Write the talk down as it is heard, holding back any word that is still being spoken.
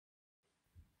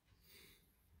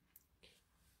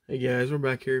Hey guys, we're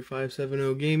back here at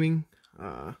 570 Gaming.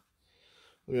 We're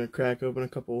gonna crack open a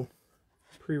couple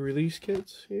pre-release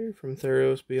kits here from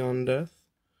Theros Beyond Death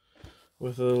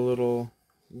with a little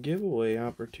giveaway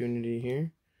opportunity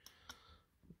here.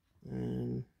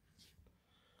 And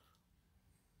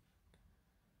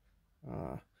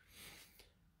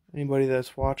anybody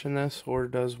that's watching this or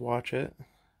does watch it,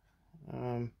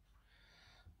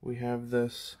 we have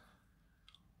this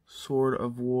Sword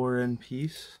of War and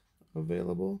Peace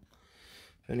available.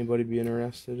 If anybody be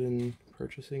interested in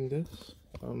purchasing this,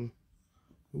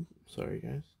 sorry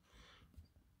guys,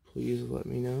 please let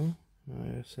me know.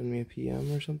 Send me a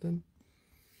PM or something.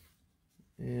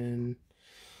 And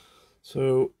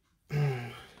so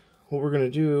what we're gonna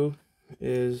do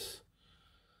is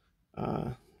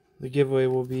the giveaway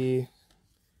will be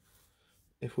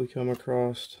if we come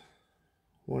across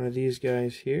one of these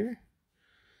guys here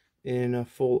in a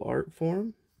full art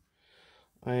form.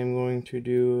 I am going to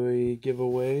do a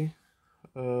giveaway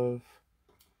of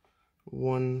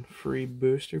one free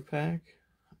booster pack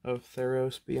of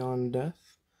Theros Beyond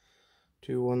Death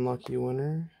to one lucky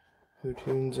winner who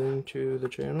tunes into the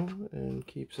channel and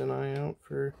keeps an eye out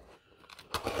for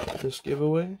this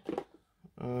giveaway.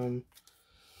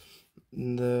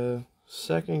 The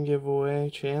second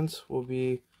giveaway chance will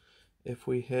be if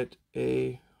we hit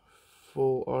a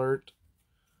full art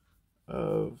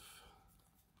of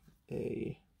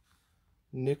a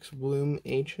Nyxbloom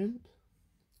Ancient.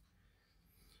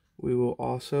 We will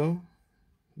also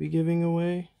be giving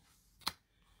away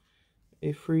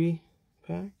a free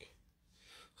pack.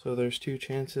 So there's two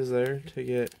chances there to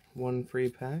get one free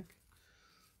pack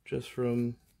just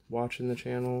from watching the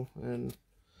channel and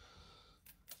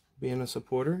being a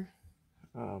supporter.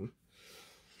 And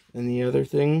the other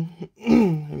thing,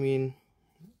 I mean,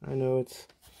 I know it's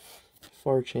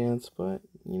far chance, but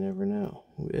you never know.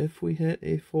 If we hit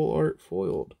a full art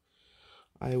foiled,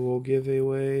 I will give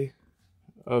away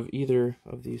of either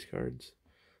of these cards,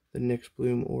 the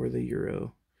Nyxbloom or the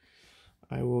Euro.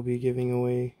 I will be giving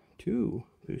away 2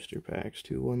 booster packs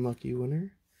to one lucky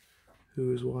winner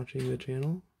who is watching the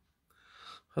channel.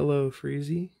 Hello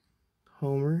Freezy,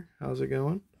 Homer, how's it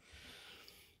going?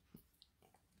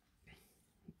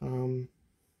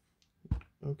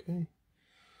 Okay,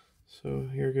 so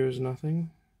here goes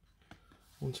nothing.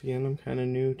 Once again, I'm kind of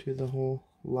new to the whole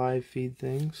live feed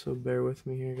thing, so bear with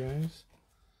me here, guys.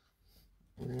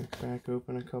 We're going to crack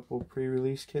open a couple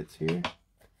pre-release kits here.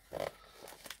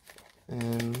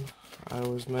 And I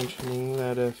was mentioning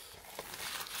that if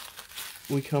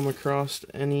we come across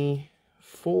any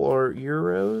full art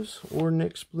Euros or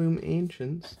Nyxbloom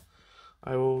Ancients,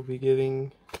 I will be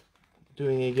doing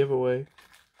a giveaway.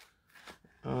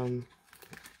 I'll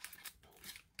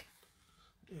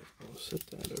set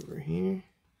that over here.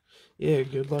 Yeah,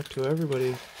 good luck to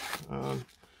everybody.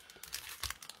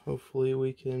 Hopefully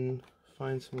we can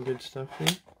find some good stuff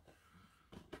here,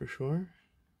 for sure.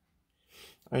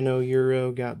 I know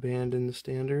Euro got banned in the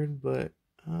standard, but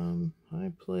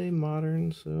I play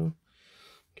modern, so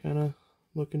kind of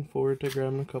looking forward to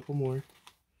grabbing a couple more.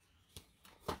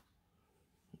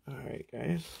 Alright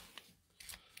guys,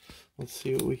 let's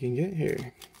see what we can get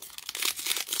here.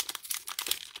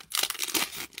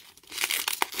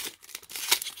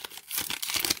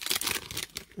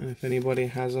 And if anybody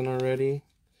hasn't already,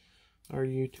 our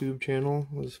YouTube channel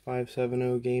was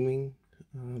 570 Gaming.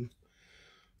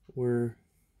 We're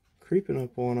creeping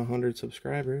up on 100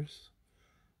 subscribers,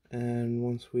 and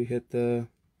once we hit the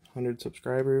 100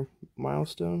 subscriber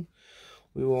milestone,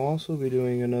 we will also be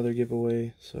doing another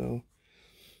giveaway. So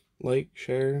like,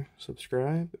 share,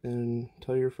 subscribe, and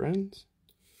tell your friends.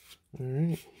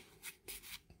 Alright,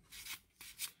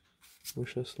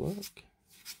 wish us luck.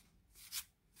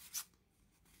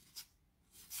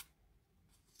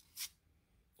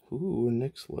 Ooh,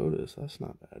 Nyx Lotus, that's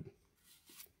not bad.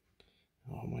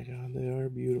 Oh my god, they are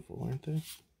beautiful, aren't they?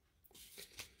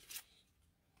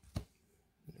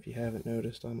 If you haven't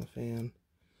noticed, I'm a fan.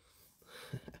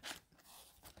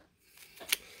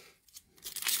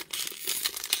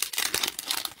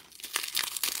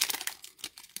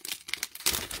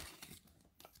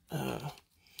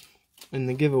 In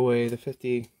the giveaway, the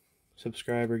 50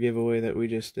 subscriber giveaway that we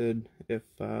just did, if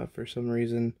for some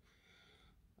reason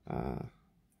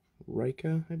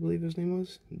Rika, I believe his name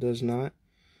was, does not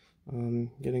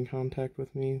get in contact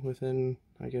with me within,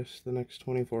 I guess, the next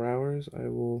 24 hours, I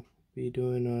will be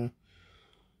doing a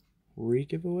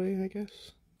re-giveaway, I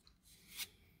guess.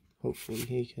 Hopefully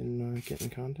he can get in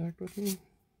contact with me.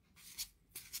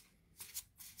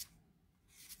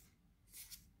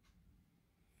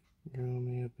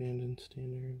 Only abandoned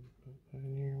standard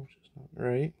Pioneer, which is not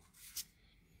right.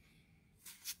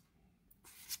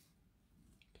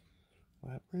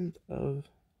 Labyrinth of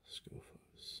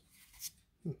Scophos.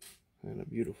 And a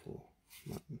beautiful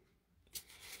mountain.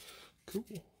 Cool.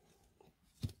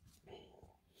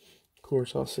 Of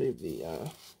course, I'll save the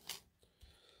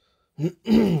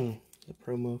the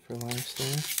promo for last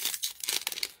there.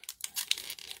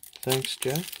 Thanks,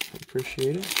 Jeff.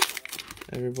 Appreciate it.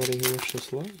 Everybody who wished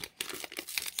us luck.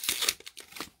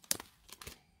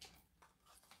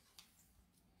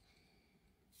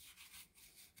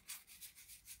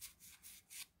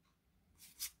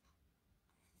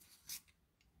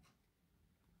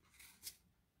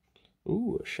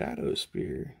 Ooh, a Shadow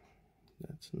Spear.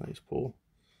 That's a nice pull,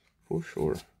 for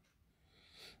sure.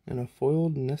 And a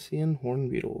foiled Nessian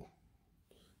Hornbeetle.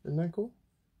 Isn't that cool?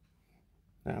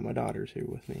 Ah, my daughter's here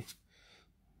with me.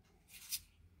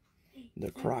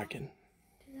 The Crackin.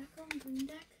 Did that go on green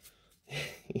deck?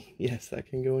 Yes, that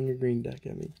can go in your green deck,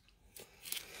 Emmy.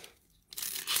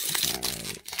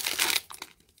 Alright.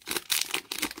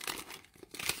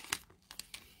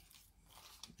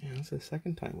 Yeah, that's the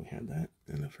second time we had that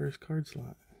in the first card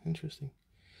slot. Interesting.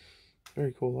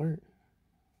 Very cool art.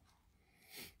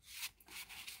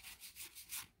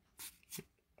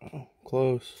 Oh,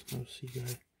 close. No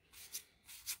Seaguy.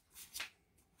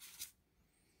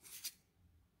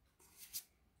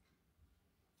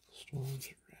 Storm's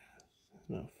Wrath.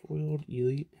 And a foiled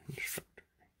Elite Instructor.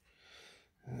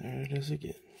 And there it is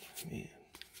again. Man.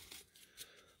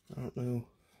 I don't know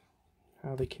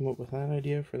how they came up with that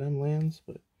idea for them lands,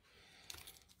 but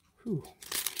whew.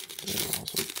 They're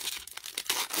awesome.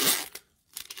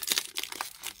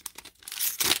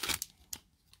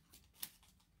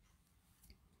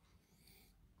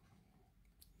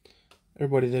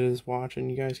 Everybody that is watching,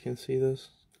 you guys can see this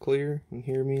clear and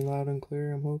hear me loud and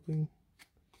clear, I'm hoping.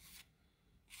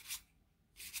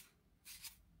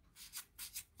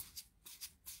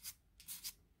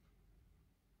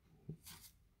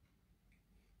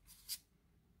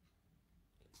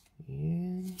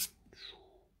 And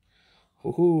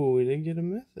ooh, we did get a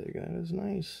mythic. That is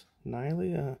nice.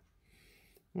 Nylea.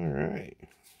 Alright.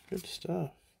 Good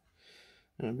stuff.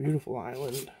 And a beautiful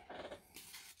island.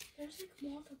 There's like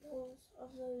multiples of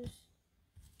those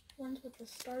ones with the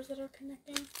stars that are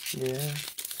connecting. Yeah.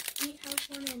 Meat has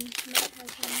one and Matt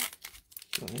has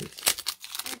one. Nice.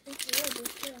 I think the wood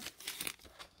is too.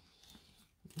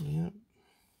 Yep.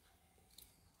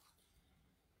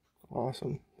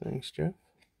 Awesome. Thanks, Jeff.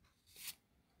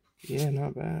 Yeah,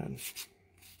 not bad.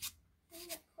 I think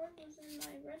that card was in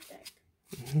my red deck.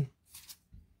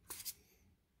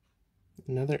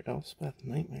 Another Elspeth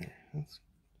Nightmare. That's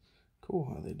cool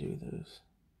how they do those.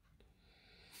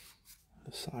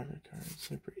 The saga cards,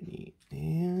 they're pretty neat.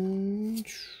 And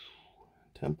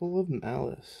Temple of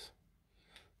Malice.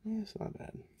 Yeah, it's not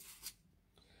bad.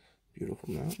 Beautiful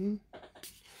mountain.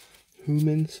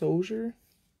 Human Soldier.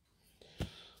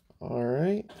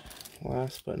 Alright.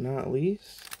 Last but not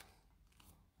least.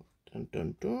 Dun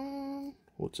dun dun.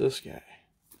 What's this guy?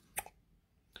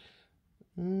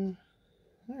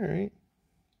 Alright.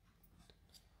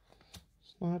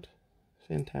 It's not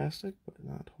fantastic, but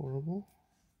not horrible.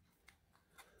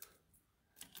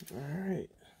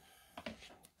 Alright.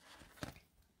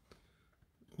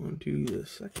 On to the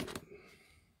second one.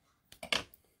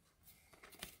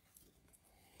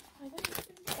 I think it's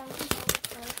been $1,000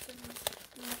 cards in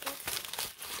Magic.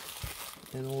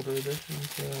 In older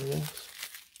editions, yes.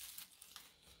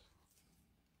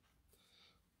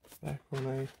 Back when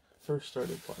I first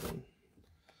started playing,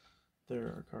 there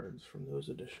are cards from those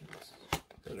editions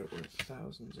that are worth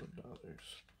thousands of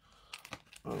dollars.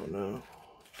 Oh no.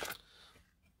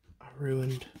 I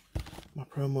ruined my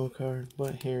promo card,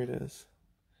 but here it is.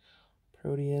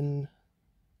 Protean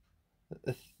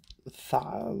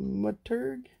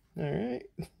Thaumaturg? Alright.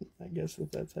 I guess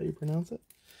if that's how you pronounce it.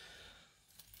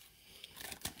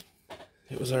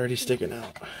 It was already sticking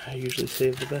out. I usually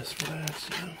save the best for last,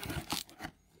 you know.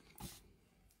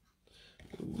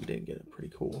 Ooh, we did get a pretty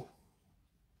cool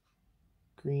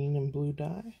green and blue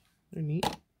dye. They're neat.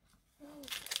 Oh,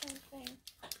 it's the same thing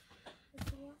as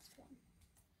the last one.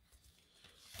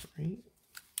 Right.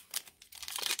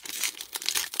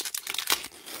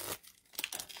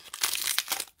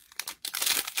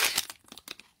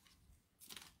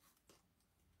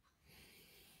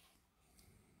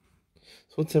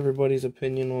 So what's everybody's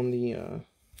opinion on the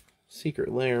Secret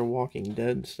Lair Walking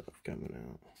Dead stuff coming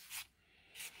out?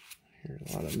 I hear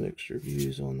a lot of mixed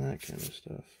reviews on that kind of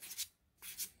stuff.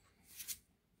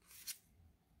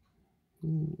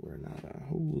 Ooh, we're not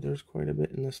ooh, there's quite a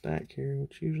bit in the stack here,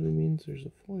 which usually means there's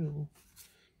a foil.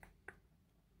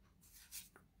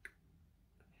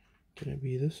 Can it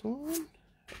be this one?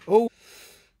 Oh,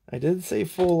 I did say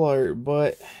full art,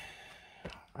 but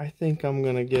I think I'm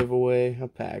going to give away a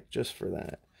pack just for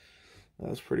that. That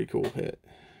was a pretty cool hit.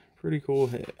 Pretty cool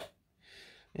hit.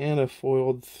 And a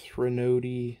foiled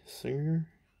Threnody Singer,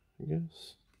 I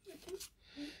guess.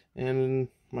 And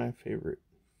my favorite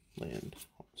land.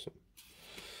 Awesome.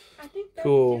 I think that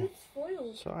cool. dude's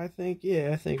foiled. So I think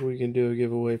we can do a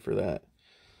giveaway for that.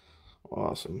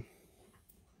 Awesome.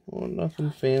 Well,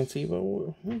 nothing fancy, but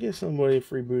we'll get somebody a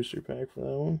free booster pack for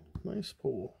that one. Nice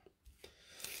pull.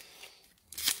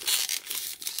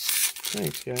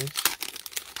 Thanks, guys.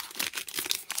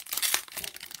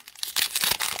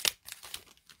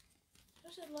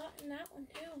 There's a lot in that one,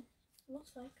 too.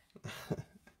 Looks like.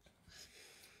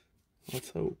 Let's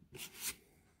hope.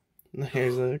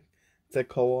 There's it's a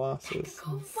Colossus.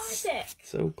 Colossus.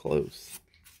 So close.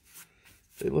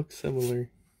 They look similar.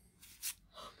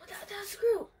 But that's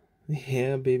Groot.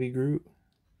 Yeah, baby Groot.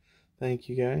 Thank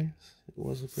you, guys. It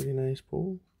was a pretty nice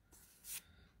pull.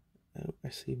 Oh, I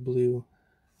see blue.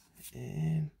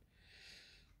 And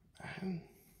I'm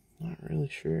not really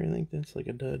sure. I think that's like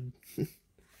a dud.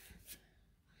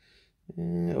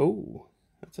 And, oh,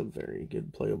 that's a very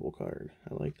good playable card.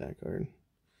 I like that card.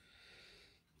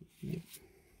 Yep.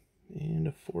 And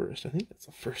a forest. I think that's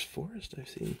the first forest I've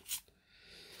seen.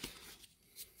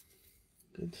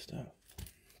 Good stuff.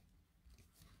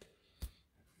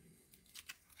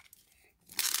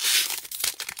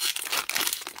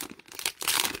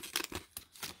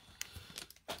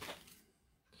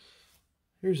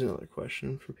 Here's another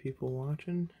question for people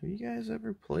watching. Have you guys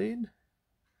ever played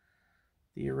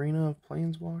the Arena of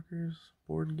Planeswalkers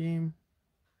board game?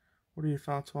 What are your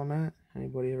thoughts on that?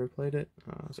 Anybody ever played it?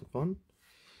 Is it fun?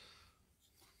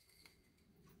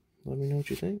 Let me know what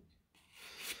you think.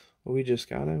 Well, we just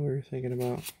got it. We were thinking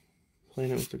about playing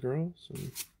it with the girls.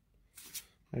 And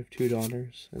I have 2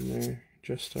 daughters, and they're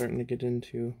just starting to get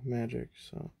into Magic.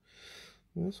 So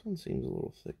this one seems a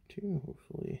little thick too.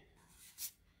 Hopefully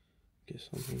get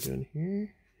something good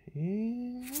here.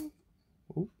 And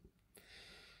oh,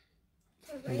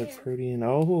 another Protean.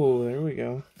 Oh, there we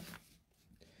go.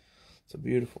 It's a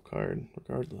beautiful card,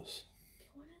 regardless.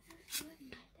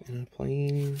 And a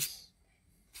Plains.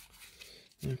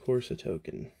 And of course a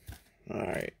token.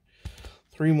 Alright.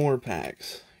 3 more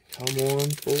packs. Come on,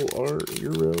 full art,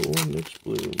 Euro, or Nyx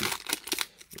Bloom.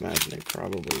 Imagine it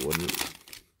probably wouldn't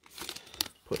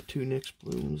put 2 Nyx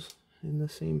Blooms in the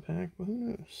same pack, but who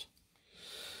knows?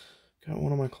 Got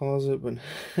one in my closet, but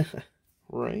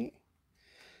right?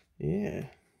 Yeah.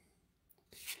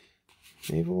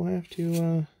 Maybe we'll have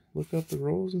to look up the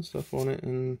rolls and stuff on it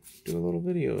and do a little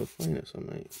video of playing it some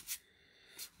night.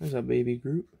 There's a baby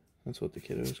Groot. That's what the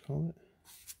kiddos call it.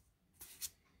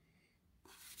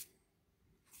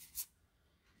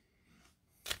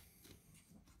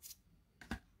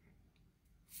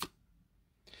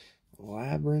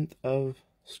 Labyrinth of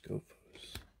Scophos.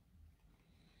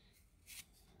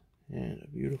 And a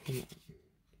beautiful mountain.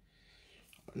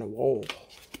 And a wall.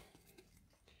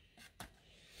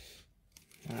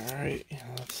 Alright,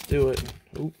 let's do it.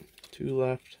 Oop, 2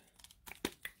 left.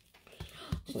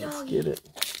 Let's get it.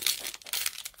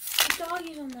 The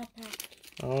doggy's on that pack.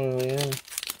 Oh, yeah.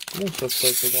 Almost looks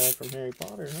like the guy from Harry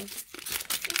Potter, huh?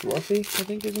 Fluffy, I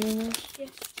think his name is? Yes.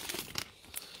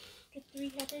 The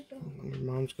 3-headed dog. Your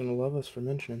mom's gonna love us for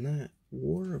mentioning that.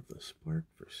 War of the Spark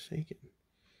Forsaken.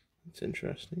 That's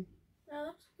interesting.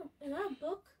 Is that a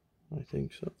book? I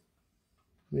think so.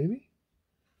 Maybe?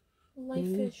 Life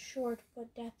is short,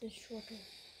 but death is shorter.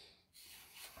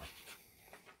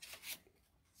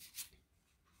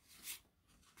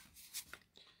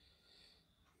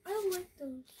 I like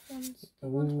those ones. The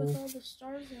ones with all the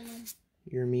stars in them.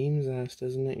 Your memes asked,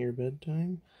 isn't it your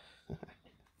bedtime?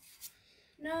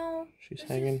 No. She's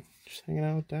hanging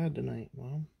out with Dad tonight,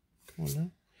 Mom. Come on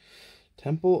now.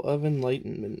 Temple of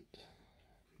Enlightenment.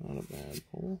 Not a bad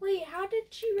pull. Wait, how did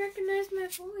she recognize my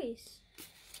voice?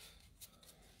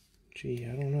 Gee,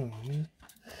 I don't know.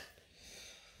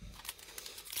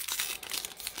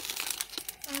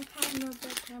 I've had no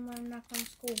bedtime when I'm not going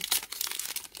to school.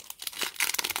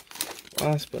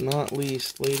 Last but not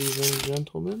least, ladies and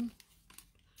gentlemen.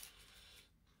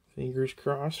 Fingers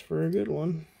crossed for a good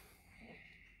one.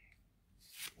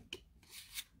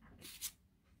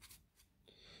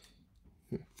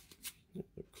 That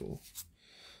look cool.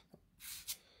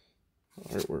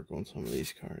 Artwork on some of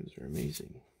these cards are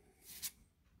amazing.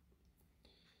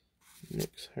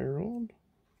 Nyx Herald.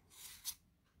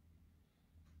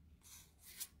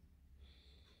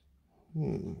 I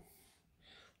don't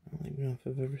even know if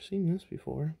I've ever seen this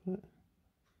before, but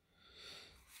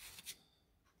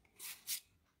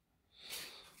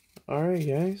alright,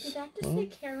 guys. Did that just say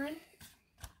Karen?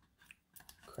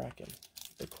 Crackin.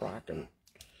 The Crackin.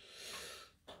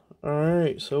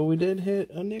 Alright, so we did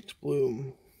hit a Nyx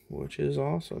Bloom, which is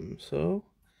awesome. So,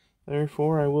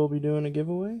 therefore, I will be doing a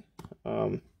giveaway.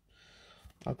 I'll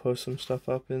post some stuff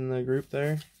up in the group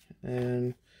there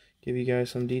and give you guys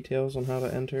some details on how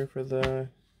to enter for the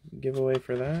giveaway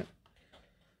for that.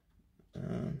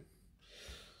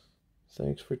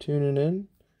 Thanks for tuning in.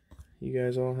 You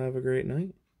guys all have a great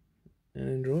night and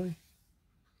enjoy.